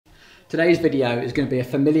Today's video is going to be a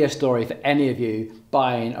familiar story for any of you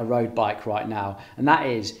buying a road bike right now, and that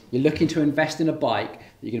is you're looking to invest in a bike that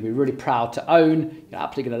you're going to be really proud to own, you're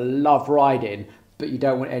absolutely going to love riding, but you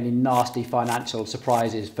don't want any nasty financial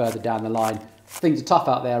surprises further down the line. Things are tough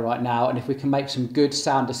out there right now, and if we can make some good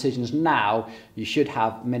sound decisions now, you should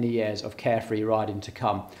have many years of carefree riding to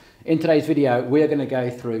come. In today's video, we're going to go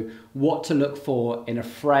through what to look for in a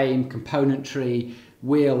frame, componentry,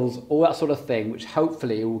 wheels, all that sort of thing, which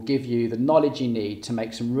hopefully will give you the knowledge you need to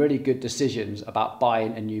make some really good decisions about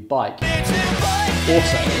buying a new bike.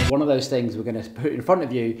 Also, one of those things we're going to put in front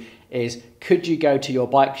of you is, could you go to your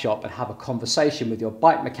bike shop and have a conversation with your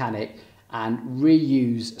bike mechanic and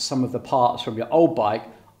reuse some of the parts from your old bike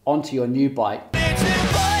onto your new bike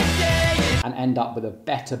and end up with a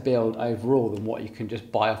better build overall than what you can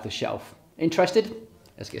just buy off the shelf? Interested?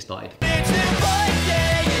 Let's get started.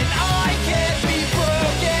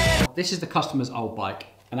 This is the customer's old bike,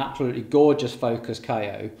 an absolutely gorgeous Focus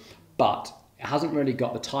KO, but it hasn't really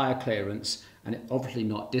got the tyre clearance and it's obviously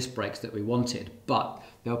not disc brakes that we wanted, but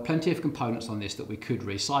there are plenty of components on this that we could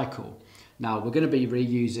recycle. Now we're going to be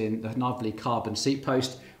reusing the lovely carbon seat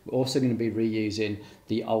post. We're also going to be reusing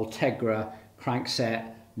the Ultegra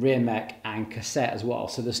crankset, rear mech and cassette as well.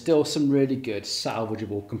 So there's still some really good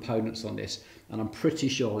salvageable components on this, and I'm pretty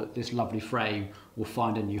sure that this lovely frame will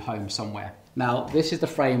find a new home somewhere. Now this is the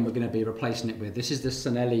frame we're going to be replacing it with. This is the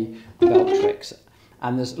Cinelli Veltrix,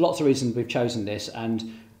 and there's lots of reasons we've chosen this, and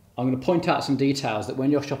I'm going to point out some details that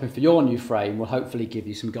when you're shopping for your new frame will hopefully give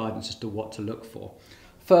you some guidance as to what to look for.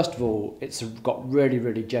 First of all, it's got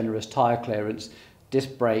really generous tyre clearance,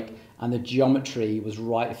 disc brake, and the geometry was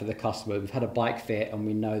right for the customer. We've had a bike fit and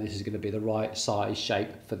we know this is going to be the right size, shape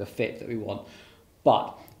for the fit that we want.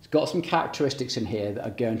 But it's got some characteristics in here that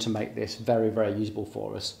are going to make this very usable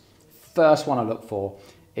for us. First one I look for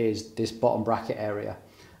is this bottom bracket area.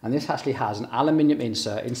 And this actually has an aluminium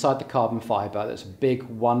insert inside the carbon fibre that's a big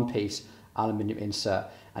one-piece aluminium insert.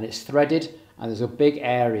 And it's threaded, and there's a big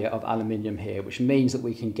area of aluminium here, which means that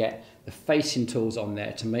we can get the facing tools on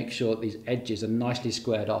there to make sure that these edges are nicely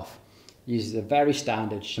squared off. It uses a very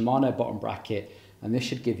standard Shimano bottom bracket, and this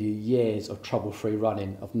should give you years of trouble-free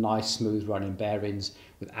running, of nice smooth running bearings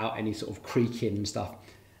without any sort of creaking and stuff.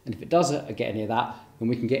 And if it doesn't get any of that, then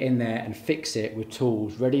we can get in there and fix it with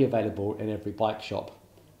tools ready available in every bike shop.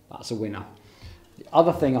 That's a winner. The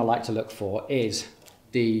other thing I like to look for is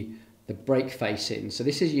the brake facing. So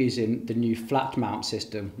this is using the new flat mount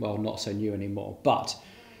system. Well, not so new anymore, but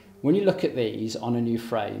when you look at these on a new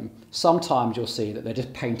frame, sometimes you'll see that they're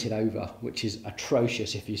just painted over, which is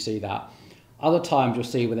atrocious if you see that. Other times you'll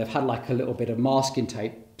see where they've had like a little bit of masking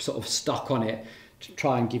tape sort of stuck on it to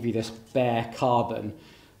try and give you this bare carbon,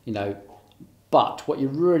 you know. But what you're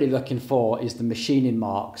really looking for is the machining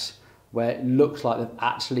marks, where it looks like they've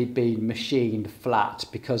actually been machined flat,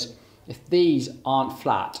 because if these aren't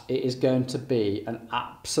flat, it is going to be an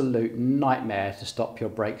absolute nightmare to stop your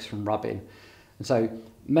brakes from rubbing. And so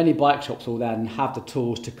many bike shops will then have the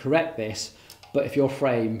tools to correct this, but if you're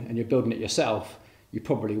frame and you're building it yourself, you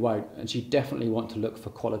probably won't. And so you definitely want to look for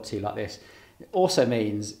quality like this. It also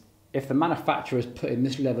means if the manufacturer is putting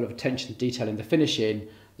this level of attention to detail in the finishing,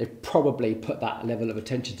 they've probably put that level of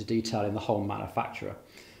attention to detail in the whole manufacturer.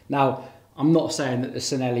 Now, I'm not saying that the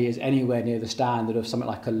Cinelli is anywhere near the standard of something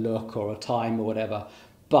like a Look or a Time or whatever,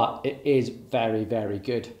 but it is very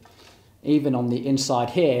good. Even on the inside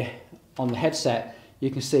here, on the headset, you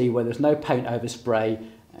can see where there's no paint overspray,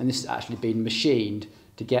 and this has actually been machined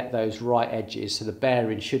to get those right edges, so the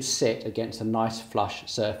bearing should sit against a nice flush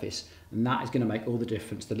surface, and that is going to make all the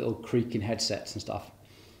difference, the little creaking headsets and stuff.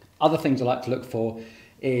 Other things I like to look for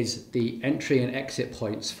is the entry and exit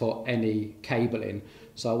points for any cabling.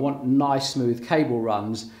 So I want nice smooth cable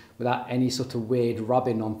runs without any sort of weird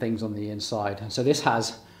rubbing on things on the inside. And so this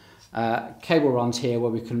has cable runs here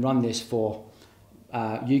where we can run this for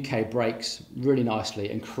UK brakes really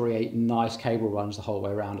nicely and create nice cable runs the whole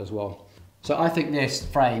way around as well. So I think this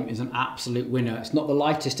frame is an absolute winner. It's not the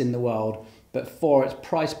lightest in the world, but for its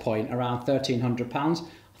price point, around £1,300,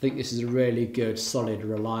 I think this is a really good, solid,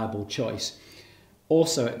 reliable choice.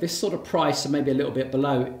 Also, at this sort of price, and maybe a little bit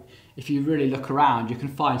below, if you really look around, you can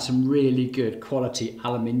find some really good quality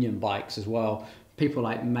aluminium bikes as well. People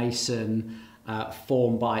like Mason,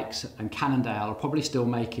 Form Bikes and Cannondale are probably still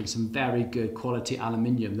making some very good quality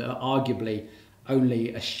aluminium that are arguably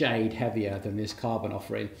only a shade heavier than this carbon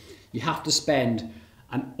offering. You have to spend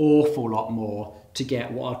an awful lot more to get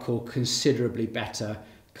what I'd call considerably better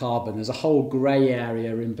carbon. There's a whole grey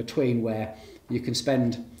area in between where you can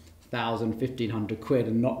spend 1,000, 1,500 quid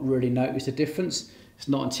and not really notice a difference. It's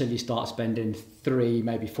not until you start spending £3,000,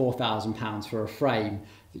 maybe £4,000 for a frame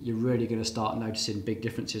that you're really going to start noticing big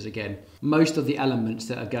differences again. Most of the elements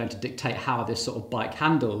that are going to dictate how this sort of bike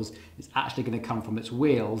handles is actually going to come from its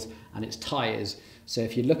wheels and its tyres. So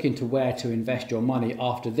if you're looking to where to invest your money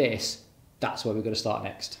after this, that's where we're going to start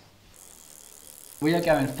next. We are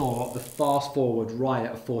going for the fast forward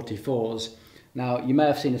Ryot 44s. Now you may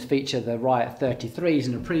have seen us feature the Ryot 33s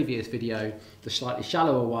in a previous video, the slightly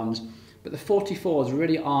shallower ones, but the 44s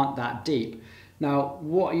really aren't that deep. Now,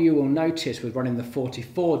 what you will notice with running the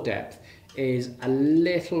 44 depth is a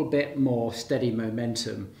little bit more steady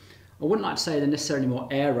momentum. I wouldn't like to say they're necessarily more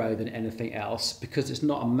aero than anything else because it's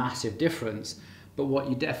not a massive difference, but what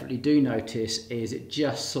you definitely do notice is it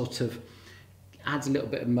just sort of adds a little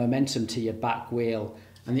bit of momentum to your back wheel,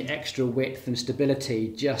 and the extra width and stability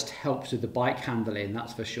just helps with the bike handling,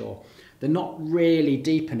 that's for sure. They're not really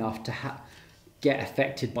deep enough to get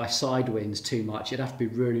affected by side winds too much. It'd have to be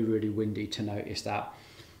really, really windy to notice that.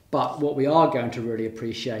 But what we are going to really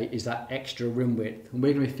appreciate is that extra rim width. And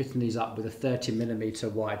we're going to be fitting these up with a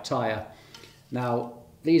 30mm wide tyre. Now,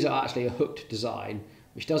 these are actually a hooked design,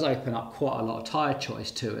 which does open up quite a lot of tyre choice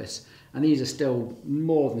to us. And these are still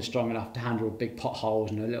more than strong enough to handle big potholes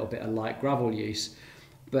and a little bit of light gravel use.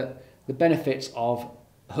 But the benefits of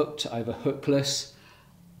hooked over hookless,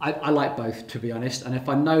 I like both, to be honest, and if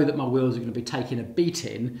I know that my wheels are going to be taking a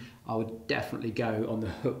beating, I would definitely go on the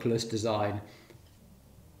hookless design.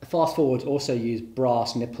 Fast forwards also use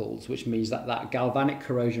brass nipples, which means that that galvanic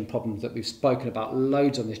corrosion problem that we've spoken about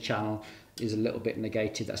loads on this channel is a little bit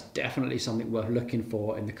negated. That's definitely something worth looking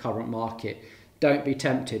for in the current market. Don't be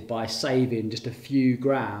tempted by saving just a few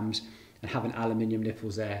grams and having aluminium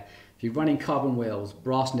nipples there. If you're running carbon wheels,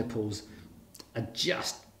 brass nipples are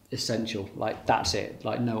just essential, like that's it,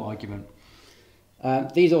 like no argument.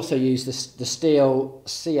 These also use the steel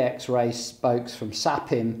CX race spokes from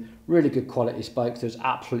Sapim, really good quality spokes. There's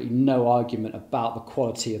absolutely no argument about the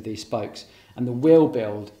quality of these spokes, and the wheel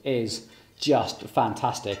build is just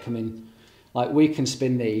fantastic. I mean, like we can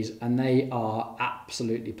spin these and they are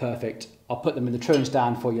absolutely perfect. I'll put them in the trim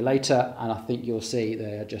stand for you later and I think you'll see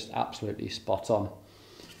they're just absolutely spot on.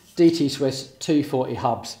 DT Swiss 240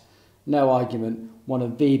 hubs, no argument, one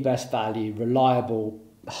of the best value, reliable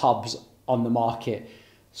hubs on the market.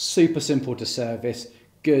 Super simple to service,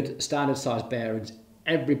 good standard size bearings.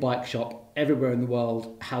 Every bike shop everywhere in the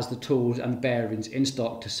world has the tools and the bearings in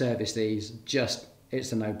stock to service these. Just,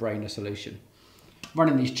 it's a no-brainer solution.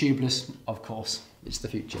 Running these tubeless, of course, it's the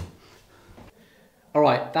future. All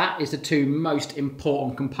right, that is the two most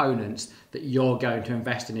important components that you're going to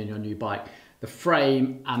invest in your new bike. The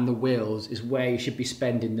frame and the wheels is where you should be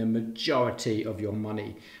spending the majority of your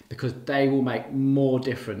money because they will make more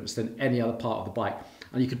difference than any other part of the bike.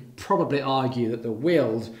 And you could probably argue that the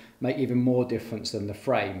wheels make even more difference than the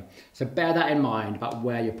frame. So bear that in mind about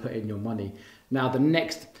where you're putting your money. Now, the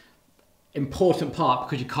next important part,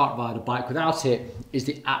 because you can't ride a bike without it, is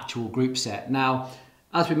the actual group set. Now,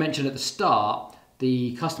 as we mentioned at the start,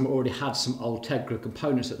 the customer already had some Ultegra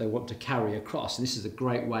components that they want to carry across. And this is a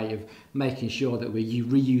great way of making sure that we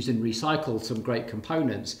reuse and recycle some great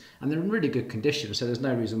components, and they're in really good condition, so there's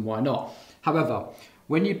no reason why not. However,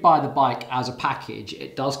 when you buy the bike as a package,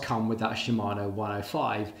 it does come with that Shimano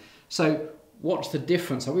 105. So what's the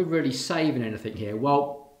difference? Are we really saving anything here?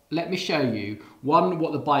 Well, let me show you, one,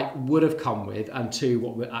 what the bike would have come with, and two,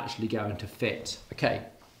 what we're actually going to fit. Okay,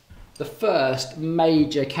 the first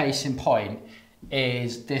major case in point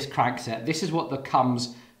is this crankset. This is what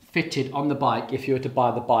comes fitted on the bike if you were to buy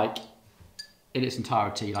the bike in its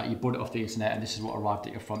entirety. Like you bought it off the internet and this is what arrived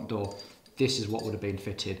at your front door. This is what would have been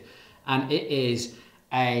fitted. And it is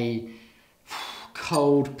a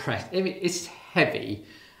cold press. I mean, it's heavy.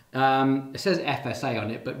 It says FSA on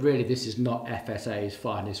it, but really this is not FSA's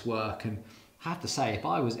finest work. And I have to say, if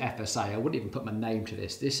I was FSA, I wouldn't even put my name to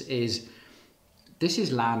this. This is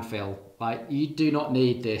landfill. Like, you do not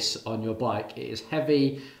need this on your bike. It is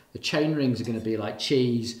heavy. The chain rings are going to be like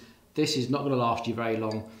cheese. This is not going to last you very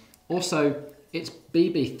long. Also, it's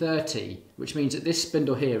BB30, which means that this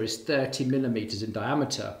spindle here is 30mm in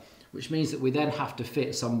diameter, which means that we then have to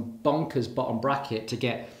fit some bonkers bottom bracket to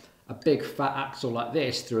get a big fat axle like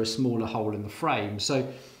this through a smaller hole in the frame. So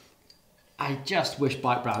I just wish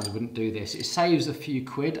bike brands wouldn't do this. It saves a few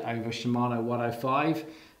quid over Shimano 105.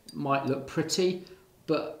 Might look pretty,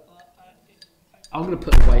 but I'm going to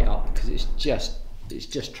put the weight up because it's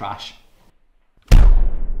just trash.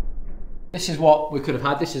 This is what we could have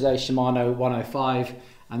had. This is a Shimano 105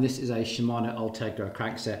 and this is a Shimano Ultegra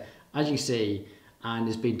crankset. As you see, and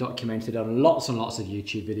has been documented on lots and lots of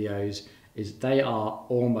YouTube videos, is they are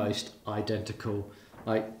almost identical.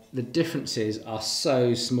 Like, the differences are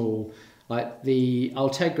so small. Like, the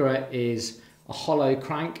Ultegra is a hollow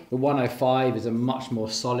crank. The 105 is a much more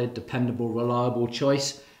solid, dependable, reliable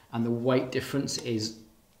choice, and the weight difference is,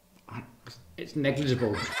 it's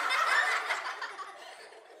negligible.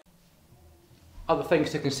 Other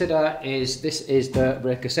things to consider is this is the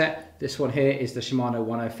rear cassette. This one here is the Shimano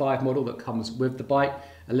 105 model that comes with the bike,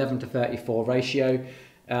 11:34 ratio.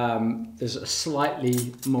 There's a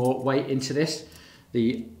slightly more weight into this.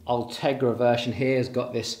 The Ultegra version here has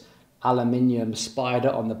got this aluminium spider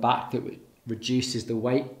on the back that reduces the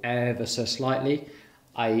weight ever so slightly.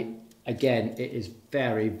 Again, it is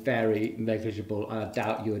very, very negligible, and I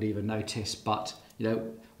doubt you would even notice, but you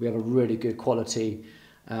know, we have a really good quality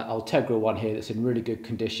Ultegra one here that's in really good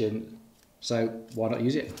condition, so why not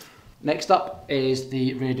use it? Next up is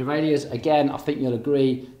the rear derailleurs. Again, I think you'll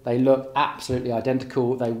agree, they look absolutely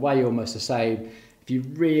identical, they weigh almost the same. If you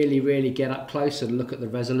really get up close and look at the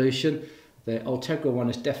resolution, the Ultegra one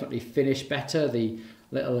is definitely finished better. The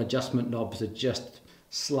little adjustment knobs are just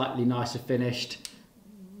slightly nicer finished,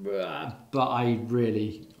 but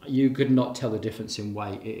you could not tell the difference in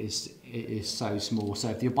weight. It is so small. So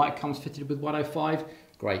if your bike comes fitted with 105,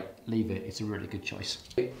 great, leave it. It's a really good choice.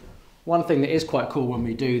 One thing that is quite cool when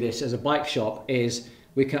we do this as a bike shop is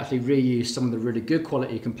we can actually reuse some of the really good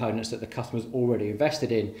quality components that the customer's already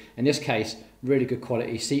invested in. In this case, really good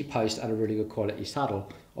quality seat post and a really good quality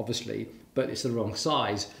saddle, obviously, but it's the wrong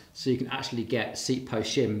size. So you can actually get seat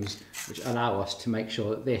post shims, which allow us to make sure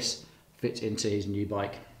that this fits into his new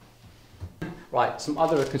bike. Right, some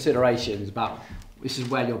other considerations about this is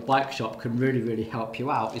where your bike shop can really help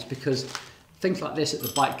you out, is because things like this that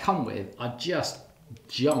the bike come with are just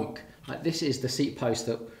junk. Like this is the seat post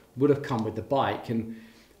that would have come with the bike, and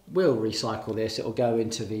we'll recycle this. It'll go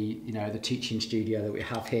into the the teaching studio that we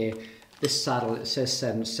have here. This saddle, it says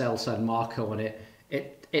Sell San Marco on it.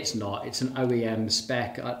 It's not. It's an OEM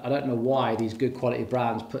spec. I don't know why these good quality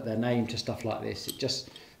brands put their name to stuff like this. It just,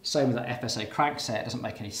 same with that FSA crankset, it doesn't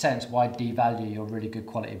make any sense. Why devalue your really good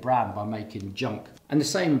quality brand by making junk? And the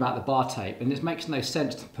same about the bar tape. And it makes no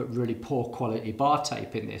sense to put really poor quality bar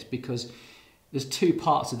tape in this, because there's two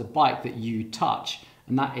parts of the bike that you touch,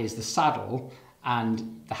 and that is the saddle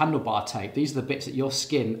and the handlebar tape. These are the bits that your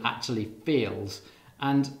skin actually feels,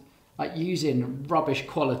 and like using rubbish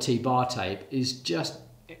quality bar tape is just,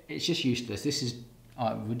 it's just useless. This is,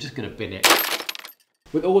 we're just gonna bin it.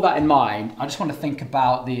 With all that in mind, I just want to think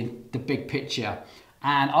about the big picture,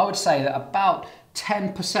 and I would say that about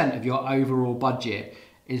 10% of your overall budget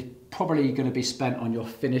is probably going to be spent on your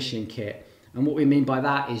finishing kit. And what we mean by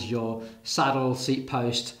that is your saddle, seat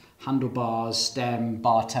post, handlebars, stem,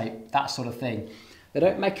 bar tape, that sort of thing. They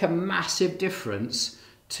don't make a massive difference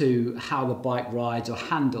to how the bike rides or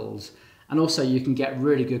handles, and also you can get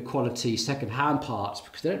really good quality second-hand parts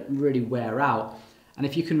because they don't really wear out. And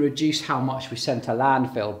if you can reduce how much we send to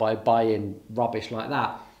landfill by buying rubbish like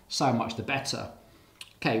that, so much the better.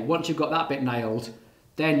 Okay, once you've got that bit nailed,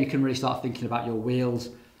 then you can really start thinking about your wheels.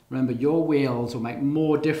 Remember, your wheels will make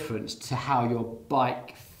more difference to how your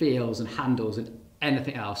bike feels and handles than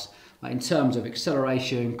anything else. Like in terms of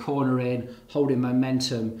acceleration, cornering, holding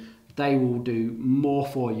momentum, they will do more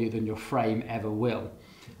for you than your frame ever will.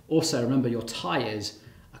 Also, remember your tyres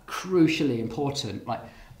are crucially important. Like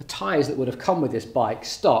the tyres that would have come with this bike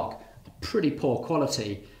stock are pretty poor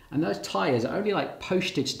quality, and those tyres are only like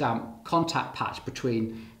postage stamp contact patch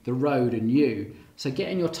between the road and you. So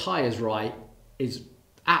getting your tyres right is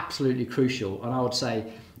absolutely crucial, and I would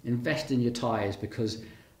say invest in your tyres because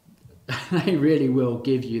they really will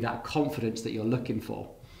give you that confidence that you're looking for.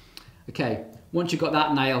 Okay, once you've got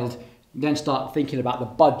that nailed, then start thinking about the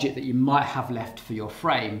budget that you might have left for your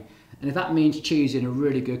frame. And if that means choosing a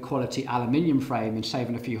really good quality aluminium frame and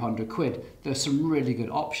saving a few £100, there's some really good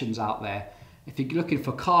options out there. If you're looking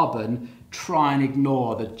for carbon, try and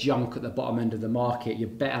ignore the junk at the bottom end of the market. You're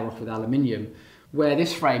better off with aluminium. Where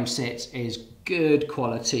this frame sits is good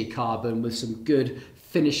quality carbon with some good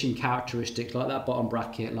finishing characteristics like that bottom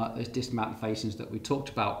bracket, like those dismount facings that we talked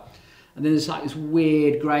about. And then there's like this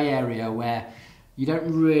weird grey area where you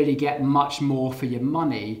don't really get much more for your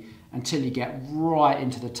money until you get right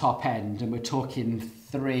into the top end, and we're talking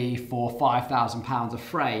 £3,000, £4,000, £5,000 a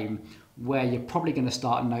frame, where you're probably going to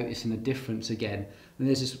start noticing the difference again. And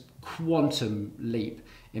there's this quantum leap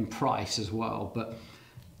in price as well, but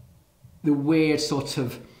the weird sort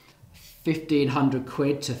of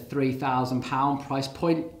 £1,500 to £3,000 price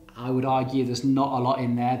point, I would argue there's not a lot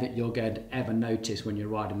in there that you're going to ever notice when you're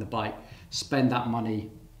riding the bike. Spend that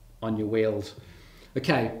money on your wheels.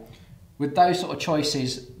 Okay, with those sort of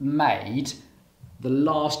choices made, the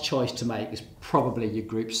last choice to make is probably your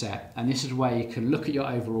group set. And this is where you can look at your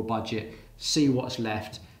overall budget, see what's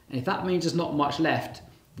left. And if that means there's not much left,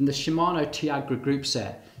 And the Shimano Ultegra group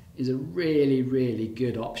set is a really, really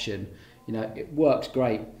good option. You know, it works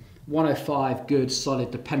great. 105, good, solid,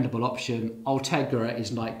 dependable option. Ultegra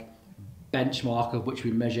is like benchmark of which we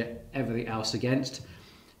measure everything else against.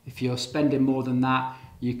 If you're spending more than that,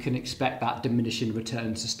 you can expect that diminishing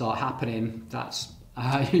returns to start happening. That's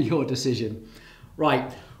your decision.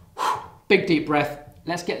 Right, big deep breath.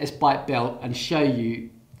 Let's get this bike built and show you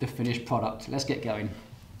the finished product. Let's get going.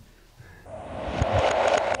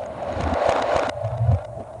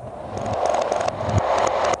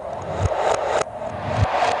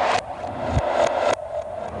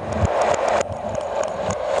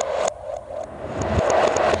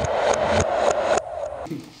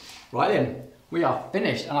 Right then, we are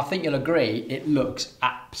finished, and I think you'll agree it looks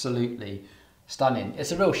absolutely stunning.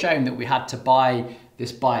 It's a real shame that we had to buy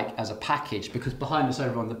this bike as a package, because behind us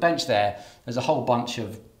over on the bench there's a whole bunch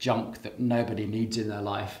of junk that nobody needs in their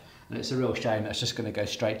life, and it's a real shame that's just going to go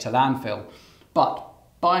straight to landfill. But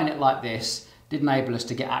buying it like this did enable us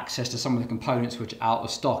to get access to some of the components which are out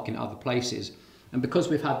of stock in other places. And because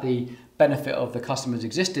we've had the benefit of the customer's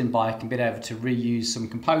existing bike and been able to reuse some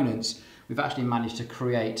components, we've actually managed to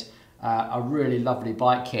create a really lovely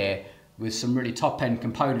bike here with some really top-end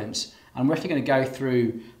components. And we're actually going to go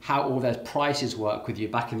through how all those prices work with you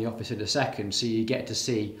back in the office in a second, so you get to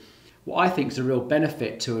see what I think is a real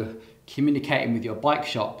benefit to communicating with your bike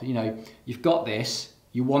shop. You know, you've got this,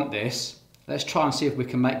 you want this, let's try and see if we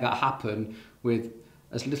can make that happen with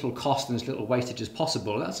as little cost and as little wastage as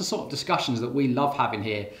possible. That's the sort of discussions that we love having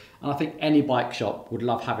here, and I think any bike shop would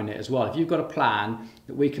love having it as well. If you've got a plan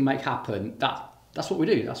that we can make happen, that's what we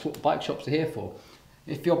do. That's what bike shops are here for.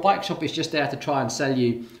 If your bike shop is just there to try and sell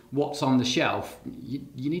you what's on the shelf,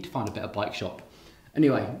 you need to find a better bike shop.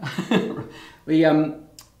 Anyway, we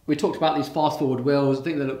talked about these fast forward wheels. I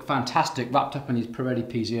think they look fantastic wrapped up in these Pirelli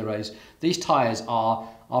P0s. These tyres are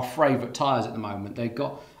our favourite tyres at the moment. They've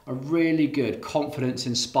got a really good confidence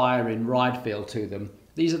inspiring ride feel to them.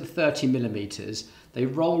 These are the 30mm. They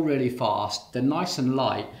roll really fast. They're nice and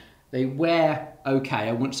light. They wear okay.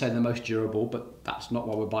 I wouldn't say they're the most durable, but that's not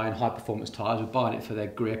why we're buying high performance tyres. We're buying it for their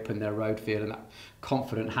grip and their road feel and that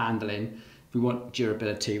confident handling. If we want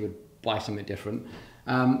durability, we'd buy something different.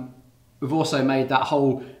 We've also made that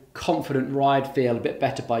whole confident ride feel a bit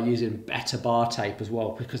better by using better bar tape as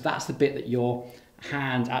well, because that's the bit that your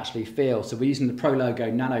hand actually feel. So we're using the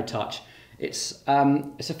ProLogo Nano Touch. It's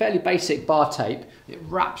a fairly basic bar tape. It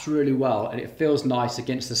wraps really well and it feels nice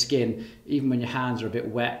against the skin, even when your hands are a bit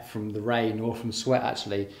wet from the rain or from sweat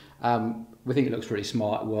actually. We think it looks really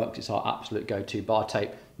smart, it works. It's our absolute go-to bar tape.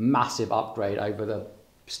 Massive upgrade over the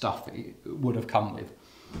stuff that it would have come with.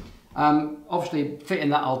 Obviously fitting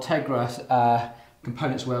that Ultegra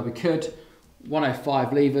components where we could.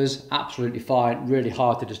 105 levers, absolutely fine, really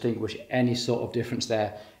hard to distinguish any sort of difference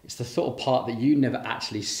there. It's the sort of part that you never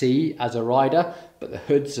actually see as a rider, but the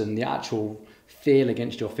hoods and the actual feel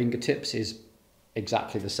against your fingertips is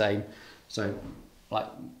exactly the same. So, like,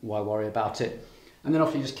 why worry about it? And then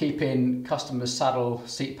obviously just keep in customer's saddle,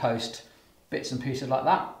 seat post, bits and pieces like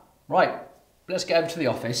that. Right, let's get over to the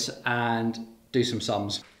office and do some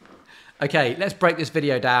sums. Okay, let's break this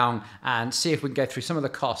video down and see if we can go through some of the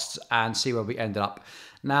costs and see where we ended up.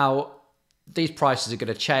 Now, these prices are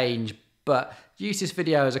going to change, but use this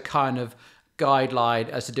video as a kind of guideline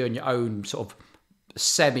as to doing your own sort of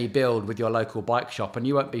semi-build with your local bike shop, and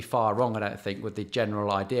you won't be far wrong, I don't think, with the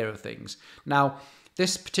general idea of things. Now,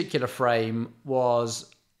 this particular frame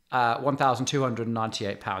was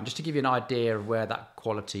 £1,298. Just to give you an idea of where that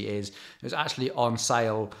quality is, it was actually on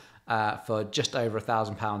sale for just over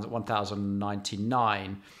 £1,000 at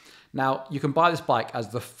 £1,099. Now, you can buy this bike as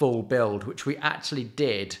the full build, which we actually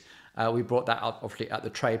did. We brought that up obviously at the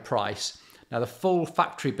trade price. Now, the full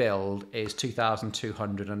factory build is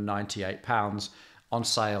 £2,298 on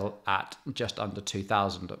sale at just under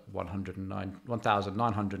 2,000 at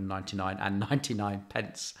 1,999 and 99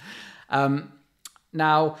 pence.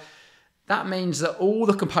 Now, that means that all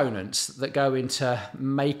the components that go into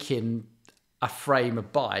making a frame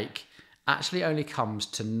of bike actually only comes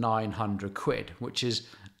to 900 quid, which is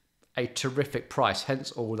a terrific price,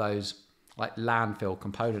 hence all those like landfill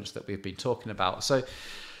components that we've been talking about. So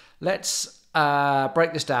let's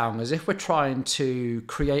break this down as if we're trying to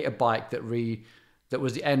create a bike that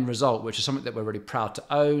was the end result, which is something that we're really proud to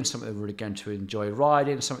own, something that we're really going to enjoy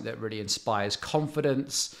riding, something that really inspires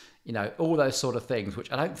confidence, you know, all those sort of things,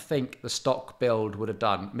 which I don't think the stock build would have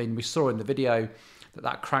done. I mean, we saw in the video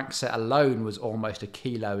that crankset alone was almost 1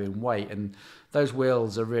 kilo in weight, and those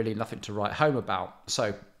wheels are really nothing to write home about.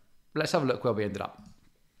 So let's have a look where we ended up.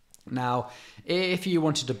 Now, if you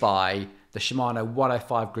wanted to buy the Shimano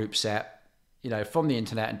 105 group set, from the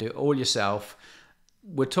internet and do it all yourself,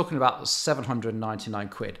 we're talking about 799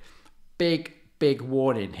 quid. Big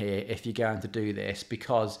warning here if you're going to do this,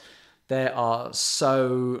 because there are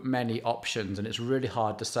so many options and it's really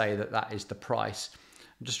hard to say that that is the price.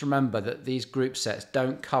 Just remember that these group sets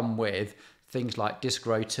don't come with things like disc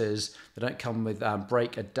rotors. They don't come with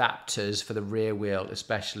brake adapters for the rear wheel,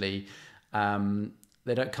 especially.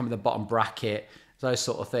 They don't come with a bottom bracket, those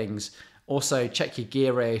sort of things. Also, check your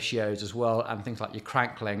gear ratios as well and things like your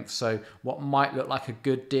crank length. So what might look like a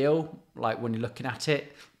good deal, like when you're looking at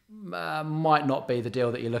it, might not be the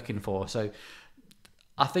deal that you're looking for. So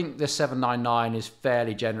I think the 799 is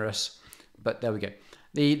fairly generous, but there we go.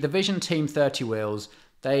 The Vision Team 30 wheels,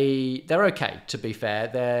 they're okay, to be fair.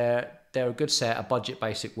 They're a good set of budget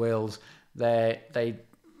basic wheels. They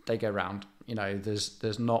go round.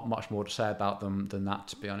 There's not much more to say about them than that,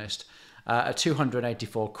 to be honest. At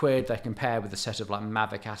 284 quid, they compare with a set of like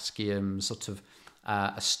Mavic Ascium, sort of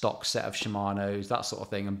a stock set of Shimano's, that sort of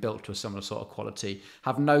thing, and built to a similar sort of quality.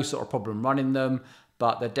 Have no sort of problem running them,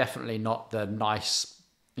 but they're definitely not the nice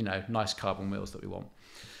carbon wheels that we want.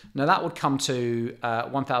 Now that would come to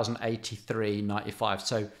 1,083.95.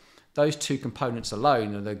 So those two components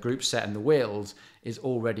alone, the group set and the wheels, is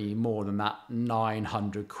already more than that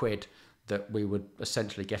 900 quid that we would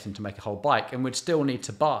essentially get into make a whole bike. And we'd still need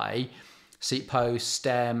to buy seat post,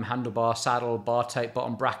 stem, handlebar, saddle, bar tape,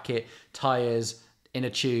 bottom bracket, tyres, inner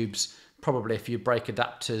tubes, probably a few brake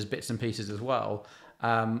adapters, bits and pieces as well,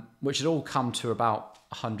 which would all come to about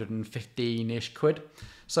 115-ish quid.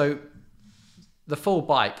 So the full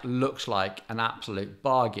bike looks like an absolute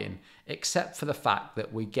bargain, except for the fact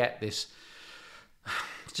that we get this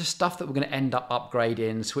just stuff that we're going to end up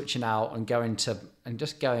upgrading, switching out, and going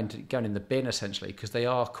in the bin essentially, because they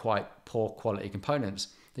are quite poor quality components.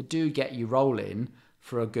 They do get you rolling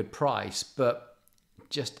for a good price, but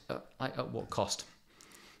just at what cost?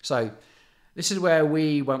 So this is where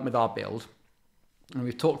we went with our build, and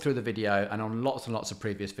we've talked through the video and on lots and lots of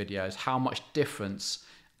previous videos how much difference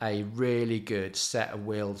a really good set of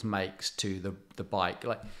wheels makes to the bike.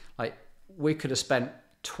 Like we could have spent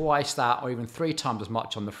twice that or even 3 times as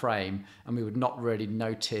much on the frame, and we would not really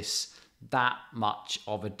notice that much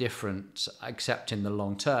of a difference, except in the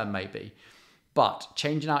long term maybe. But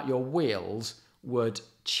changing out your wheels would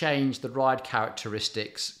change the ride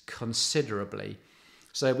characteristics considerably.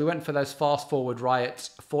 So we went for those fast forward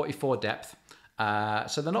Ryot 44 depth.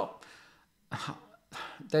 So they're not,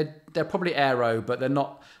 they're probably aero, but they're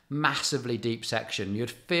not massively deep section.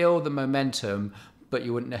 You'd feel the momentum, but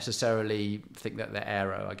you wouldn't necessarily think that they're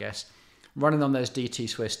aero, I guess. Running on those DT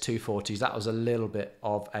Swiss 240s, that was a little bit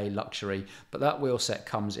of a luxury, but that wheel set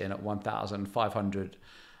comes in at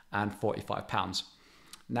 £1,545.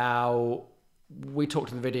 Now, we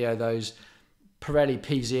talked in the video, those Pirelli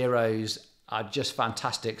P0s are just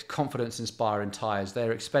fantastic, confidence-inspiring tyres.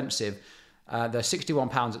 They're expensive. They're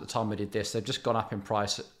 £61 at the time we did this. They've just gone up in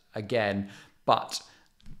price again, but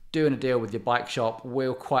doing a deal with your bike shop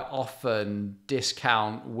will quite often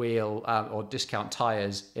discount wheel or discount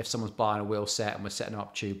tyres if someone's buying a wheel set and we're setting them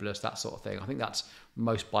up tubeless, that sort of thing. I think that's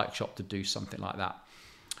most bike shop to do something like that.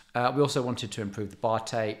 We also wanted to improve the bar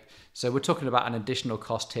tape. So we're talking about an additional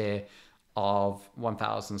cost here of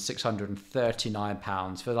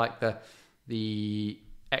 £1,639 for like the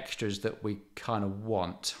extras that we kind of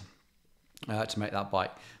want to make that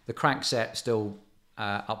bike. The crank set still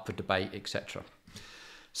up for debate, etc.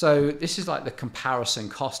 So this is like the comparison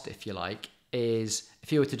cost, if you like, is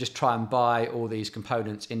if you were to just try and buy all these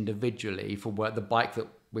components individually for the bike that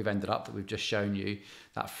we've ended up, that we've just shown you,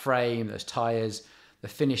 that frame, those tyres, the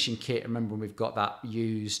finishing kit. Remember when we've got that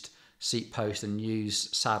used seat post and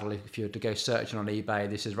used saddle, if you were to go searching on eBay,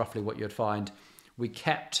 this is roughly what you'd find. We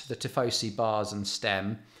kept the Tiffosi bars and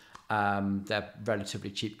stem. They're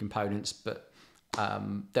relatively cheap components, but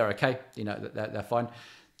they're okay, they're fine.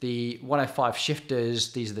 The 105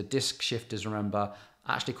 shifters, these are the disc shifters, remember,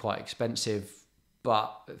 actually quite expensive,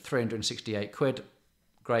 but 368 quid,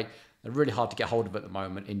 great. They're really hard to get hold of at the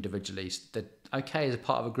moment individually. They're okay as a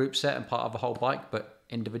part of a group set and part of a whole bike, but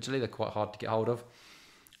individually they're quite hard to get hold of.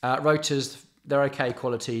 Rotors, they're okay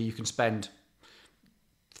quality. You can spend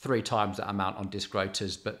 3 times that amount on disc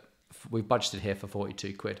rotors, but we've budgeted here for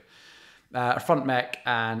 42 quid. A front mech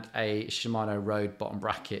and a Shimano Road bottom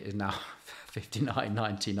bracket is now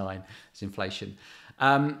 $59.99. It's inflation.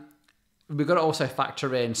 We've got to also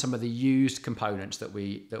factor in some of the used components that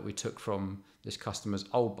we took from this customer's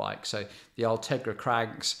old bike. So the Ultegra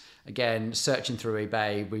cranks, again, searching through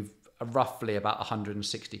eBay, we've roughly about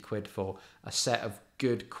 160 quid for a set of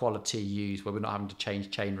good quality used, where we're not having to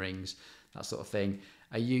change chain rings, that sort of thing.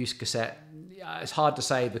 a used cassette, it's hard to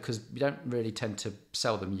say because we don't really tend to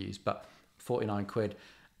sell them used, but 49 quid.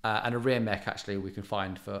 And a rear mech actually we can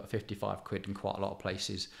find for 55 quid in quite a lot of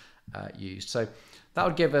places used. So that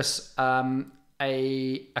would give us a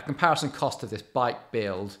comparison cost of this bike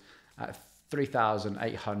build at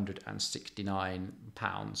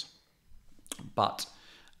 £3,869. But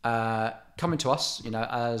coming to us,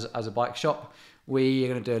 as a bike shop, we are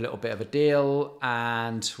going to do a little bit of a deal,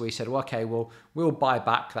 and we said, well, okay, we'll buy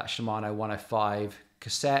back that Shimano 105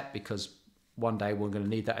 cassette because one day we're going to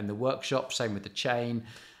need that in the workshop. Same with the chain,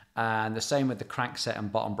 and the same with the crankset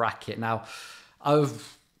and bottom bracket. Now,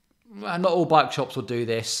 not all bike shops will do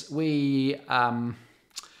this. We actually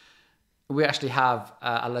have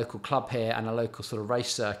a local club here and a local sort of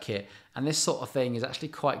race circuit, and this sort of thing is actually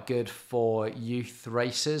quite good for youth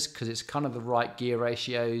racers because it's kind of the right gear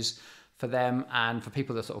ratios for them, and for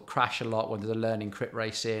people that sort of crash a lot when there's a learning crit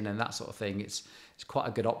racing and that sort of thing. It's quite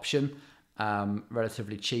a good option,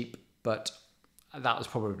 relatively cheap, but that was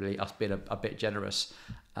probably us being a bit generous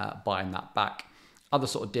buying that back. Other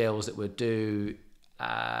sort of deals that we'd do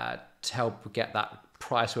to help get that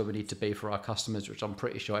price where we need to be for our customers, which I'm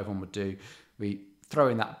pretty sure everyone would do. We throw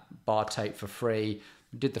in that bar tape for free.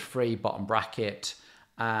 We did the free bottom bracket,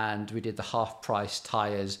 and we did the half price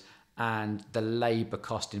tyres and the labour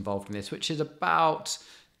cost involved in this, which is about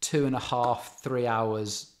 2.5-3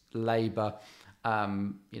 hours labour.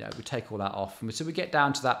 We take all that off, and so we get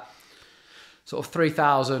down to that sort of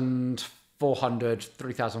 £3,400,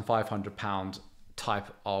 £3,500 type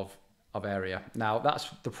of area. Now, that's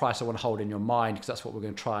the price I want to hold in your mind because that's what we're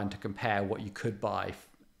going to try and to compare what you could buy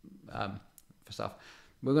for stuff.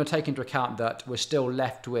 We're going to take into account that we're still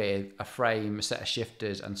left with a frame, a set of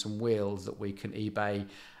shifters, and some wheels that we can eBay.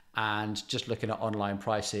 And just looking at online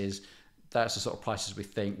prices, that's the sort of prices we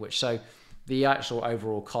think. So the actual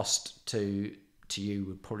overall cost to you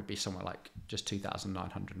would probably be somewhere like just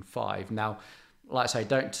 2,905. Now, like I say,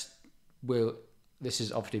 this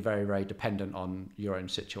is obviously very, very dependent on your own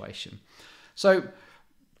situation. So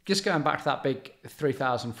just going back to that big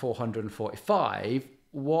 3,445,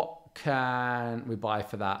 what can we buy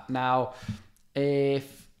for that? Now,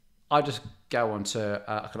 if I just go onto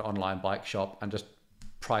an online bike shop and just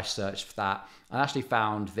price search for that, I actually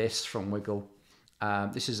found this from Wiggle.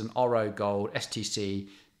 This is an Oro Gold STC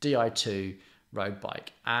Di2 road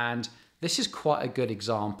bike, and this is quite a good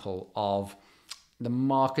example of the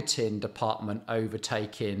marketing department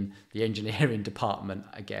overtaking the engineering department,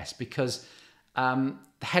 I guess, because the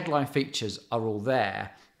headline features are all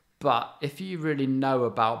there, but if you really know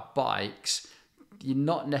about bikes, you're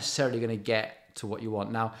not necessarily going to get to what you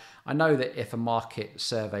want. Now, I know that if a market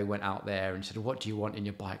survey went out there and said, what do you want in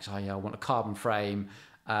your bikes? Oh yeah, I want a carbon frame.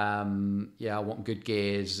 I want good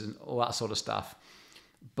gears and all that sort of stuff.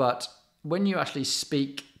 But when you actually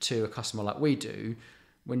speak to a customer like we do,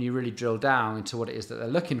 when you really drill down into what it is that they're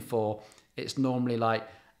looking for, it's normally like,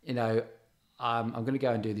 I'm going to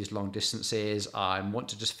go and do these long distances. I want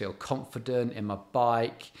to just feel confident in my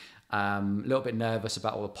bike. A little bit nervous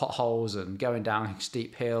about all the potholes and going down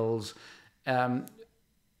steep hills.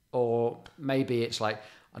 Or maybe it's like,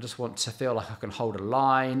 I just want to feel like I can hold a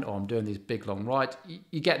line, or I'm doing these big long rides.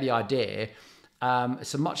 You get the idea.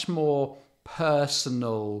 It's a much more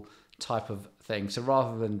personal type of thing. So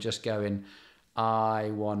rather than just going,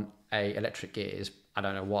 I want electric gears, I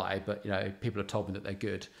don't know why, but people have told me that they're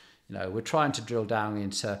good. We're trying to drill down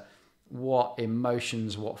into what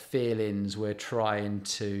emotions, what feelings we're trying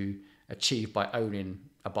to achieve by owning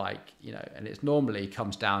a bike, and it normally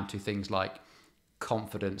comes down to things like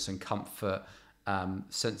confidence and comfort,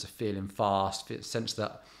 sense of feeling fast, sense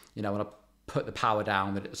that, when I put the power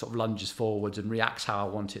down, that it sort of lunges forwards and reacts how I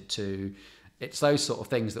want it to. It's those sort of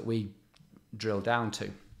things that we drill down to.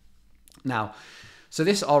 Now, so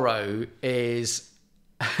this Oro is,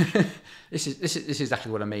 this is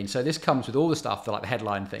exactly what I mean. So this comes with all the stuff, like the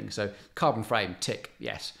headline thing. So carbon frame, tick,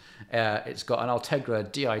 yes. It's got an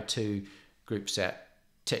Ultegra Di2 group set,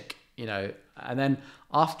 tick, and then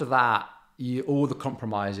after that, all the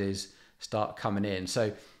compromises start coming in.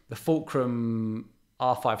 So the Fulcrum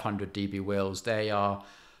R500 DB wheels, they are,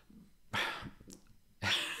 do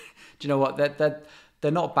you know what?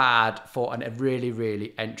 They're not bad for a really,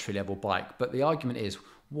 really entry-level bike. But the argument is,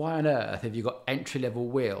 why on earth have you got entry-level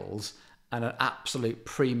wheels and an absolute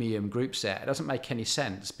premium group set? It doesn't make any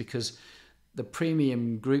sense, because the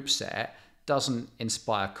premium group set doesn't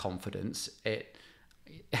inspire confidence.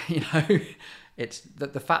 It's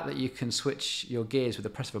the fact that you can switch your gears with the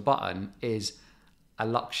press of a button is a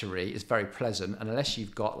luxury. It's very pleasant, and unless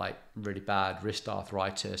you've got like really bad wrist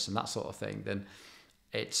arthritis and that sort of thing, then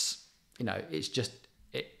it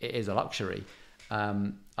is a luxury.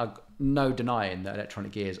 No denying that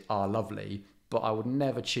electronic gears are lovely, but I would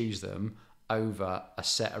never choose them over a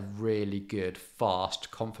set of really good,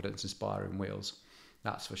 fast, confidence-inspiring wheels.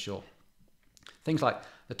 That's for sure. Things like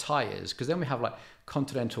the tyres, because then we have like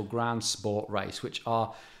Continental Grand Sport Race, which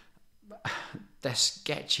are, they're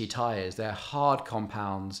sketchy tyres. They're hard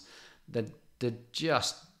compounds. They're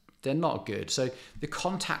not good. So the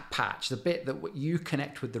contact patch, the bit that you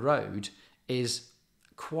connect with the road, is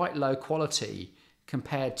quite low quality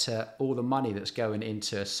compared to all the money that's going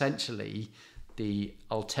into essentially the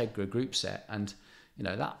Ultegra group set. And you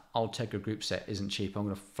know, that Ultegra group set isn't cheap. I'm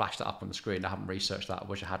going to flash that up on the screen. I haven't researched that. I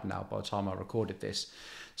wish I had now by the time I recorded this.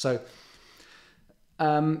 So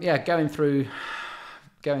yeah, going through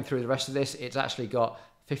the rest of this, it's actually got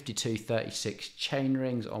 52-36 chain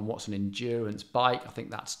rings on what's an endurance bike. I think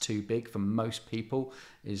that's too big for most people.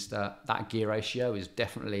 Is that gear ratio is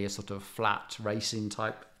definitely a sort of flat racing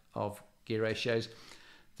type of gear ratios.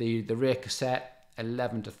 The rear cassette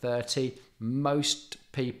 11-30. Most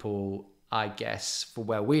people, I guess, for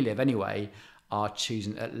where we live anyway, are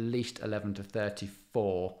choosing at least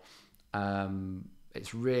 11-34.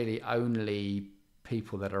 It's really only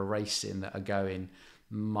people that are racing that are going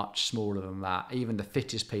much smaller than that. Even the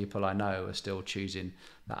fittest people I know are still choosing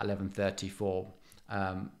that 11-34.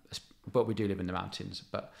 But we do live in the mountains,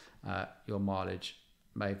 but your mileage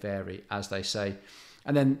may vary, as they say.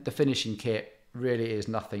 And then the finishing kit really is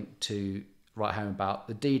nothing to write home about.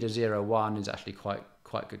 The D-01 is actually quite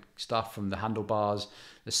good stuff from the handlebars.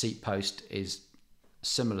 The seat post is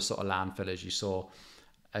similar sort of landfill as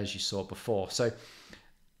you saw before. So,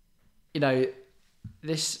 you know,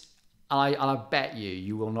 this, I bet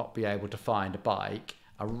you will not be able to find a bike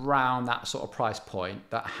around that sort of price point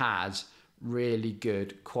that has really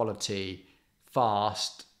good quality,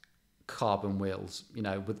 fast carbon wheels, you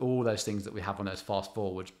know, with all those things that we have on those fast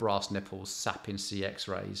forwards, brass nipples, sapping CX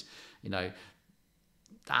rays, you know,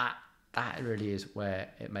 that really is where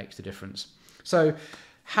it makes the difference. So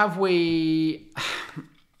have we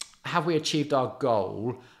achieved our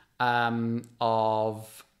goal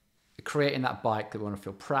of creating that bike that we want to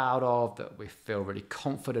feel proud of, that we feel really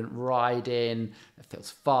confident riding, that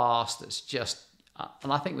feels fast, that's just,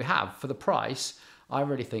 and I think we have. For the price, I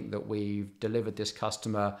really think that we've delivered this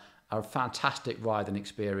customer a fantastic riding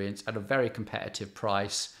experience at a very competitive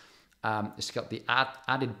price. It's got the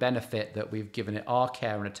added benefit that we've given it our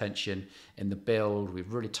care and attention in the build.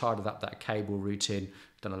 We've really tidied up that cable routing,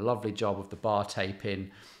 done a lovely job of the bar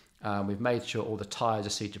taping. We've made sure all the tyres are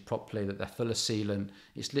seated properly, that they're full of sealant.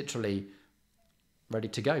 It's literally ready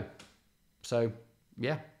to go. So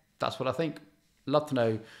yeah, that's what I think. Love to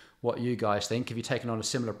know what you guys think. Have you taken on a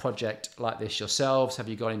similar project like this yourselves? Have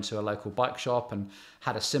you gone into a local bike shop and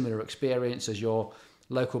had a similar experience as your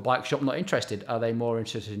local bike shop not interested? Are they more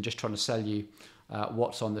interested in just trying to sell you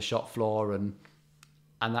what's on the shop floor? And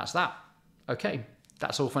that's that. Okay,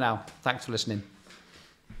 that's all for now. Thanks for listening.